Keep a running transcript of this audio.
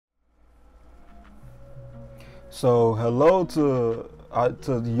So hello to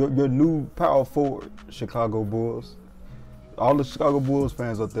your new power forward, Chicago Bulls. All the Chicago Bulls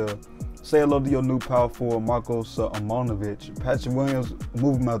fans out there, say hello to your new power forward, Marko Simonovic. Patrick Williams,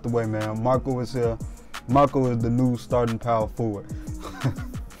 move him out the way, man. Marko is here. Marko is the new starting power forward.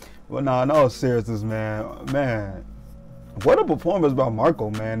 Well, nah, in all seriousness, man, what a performance by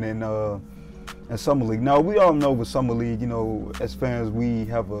Marko, man, in Summer League. Now, we all know with Summer League, as fans, we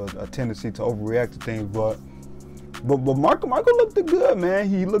have a tendency to overreact to things, but Marko looked good, man.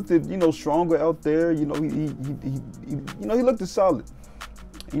 He looked stronger out there. He looked solid.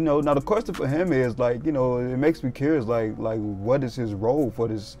 Now the question for him is it makes me curious, what is his role for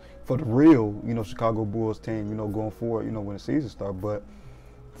the real, Chicago Bulls team, going forward, when the season starts. But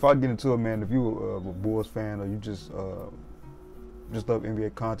before I get into it, man, if you're a Bulls fan or you just love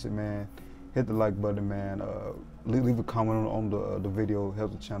NBA content, man, hit the like button, man. Leave a comment on the video,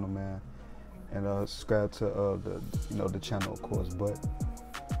 helps the channel, man. And subscribe to the channel, of course. But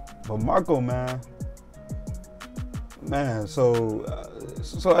Marko, man. So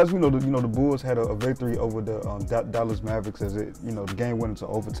as we know, the Bulls had a victory over the Dallas Mavericks as the game went into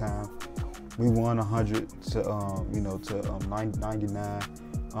overtime. We won 100 to 99.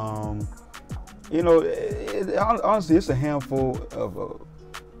 Honestly, it's a handful of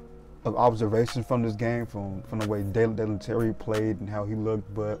observations from this game, from the way Dalen Terry played and how he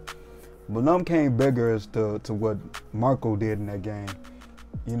looked, but none came bigger as to what Marko did in that game.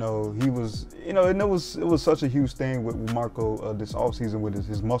 He was, and it was such a huge thing with Marko this offseason with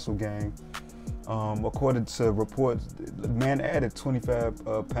his muscle game. According to reports, the man added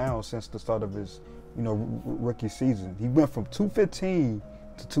 25 pounds since the start of his, rookie season. He went from 215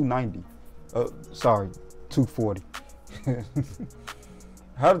 to 290. 240.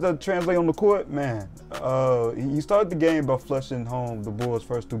 How did that translate on the court? Man, he started the game by flushing home the Bulls'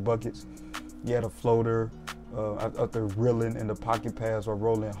 first two buckets. He had a floater after reeling in the pocket pass or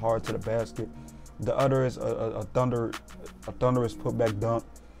rolling hard to the basket. The other is a thunderous putback dunk.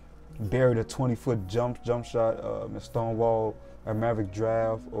 Buried a 20-foot jump shot in Stonewall, a Maverick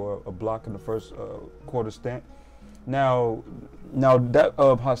drive, or a block in the first quarter stint. Now that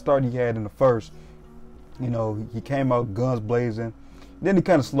hot start he had in the first, he came out guns blazing. Then he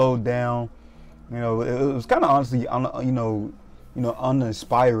kind of slowed down. It was kind of honestly,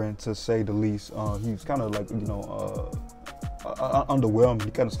 uninspiring to say the least. He was kind of underwhelmed.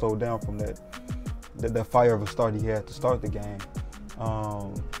 He kind of slowed down from that fire of a start he had to start the game.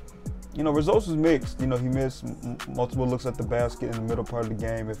 Results was mixed. He missed multiple looks at the basket in the middle part of the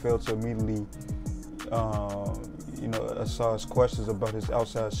game. It failed to immediately, assuage questions about his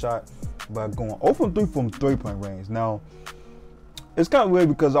outside shot by going 0 from 3 from three-point range. Now, it's kind of weird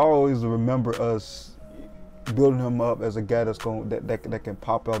because I always remember us building him up as a guy that can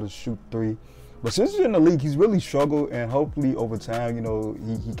pop out and shoot three. But since he's in the league, he's really struggled, and hopefully over time, he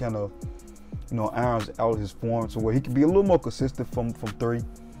kind of, irons out his form to where he can be a little more consistent from three.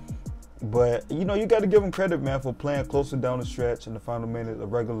 But you got to give him credit, man, for playing closer down the stretch in the final minute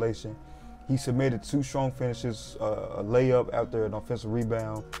of regulation. He submitted 2 strong finishes, a layup after an offensive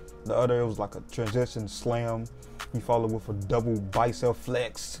rebound. The other, it was like a transition slam. He followed with a double bicep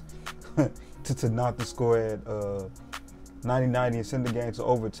flex to knock the score at 90-90 and send the game to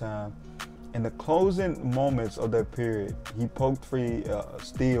overtime. In the closing moments of that period, he poked free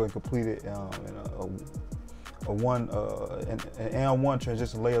steal and completed an and one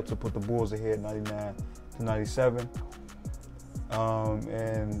transition layup to put the Bulls ahead 99-97.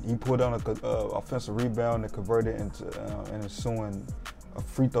 And he put on an offensive rebound and converted into an ensuing a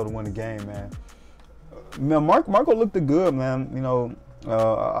free throw to win the game, man. Marko looked good, man.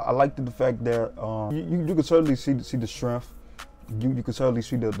 I liked the fact that you could certainly see the strength. You could certainly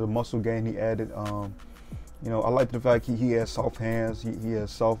see the muscle gain he added. I like the fact he has soft hands. He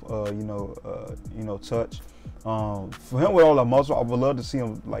has soft, touch. For him with all that muscle, I would love to see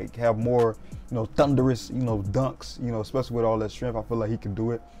him have more, thunderous, dunks. Especially with all that strength. I feel like he can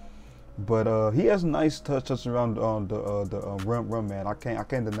do it. But he has a nice touch around the rim, man. I can't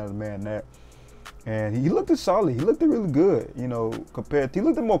deny the man that. And he looked solid. He looked really good. He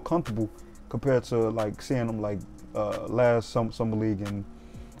looked more comfortable compared to seeing him last summer league and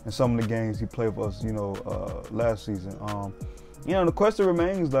some of the games he played for us, last season. The question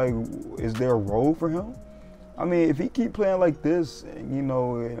remains, is there a role for him? I mean, if he keep playing like this, and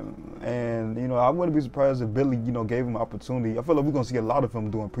I wouldn't be surprised if Billy, gave him an opportunity. I feel like we're gonna see a lot of him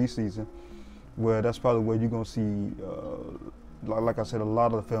during preseason, where that's probably where you're gonna see, like I said, a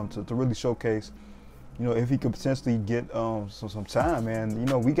lot of film to really showcase, if he could potentially get some time. And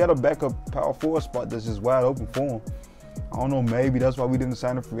we got a backup power forward spot that's just wide open for him. I don't know, maybe that's why we didn't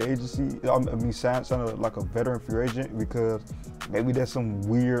sign a free agency. I mean, sign like a veteran free agent, because maybe there's some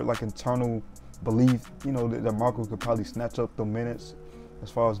weird like internal belief, you know, that Marko could probably snatch up the minutes as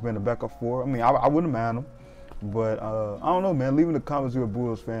far as being a backup four. I mean, I wouldn't mind him, but I don't know, man. Leave in the comments, you're a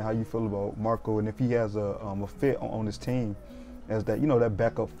Bulls fan, how you feel about Marko, and if he has a fit on his team as that, you know, that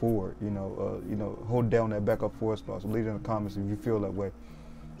backup forward, you know, hold down that backup forward spot. So leave it in the comments if you feel that way.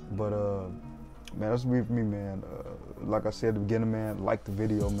 But man, that's me, man. Like I said at the beginning, man, like the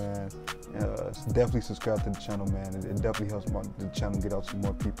video, man. Definitely subscribe to the channel, man. It definitely helps the channel get out to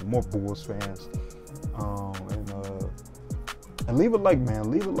more people, more Bulls fans. And leave a like, man.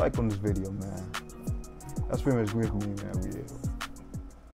 Leave a like on this video, man. That's pretty much with me, man.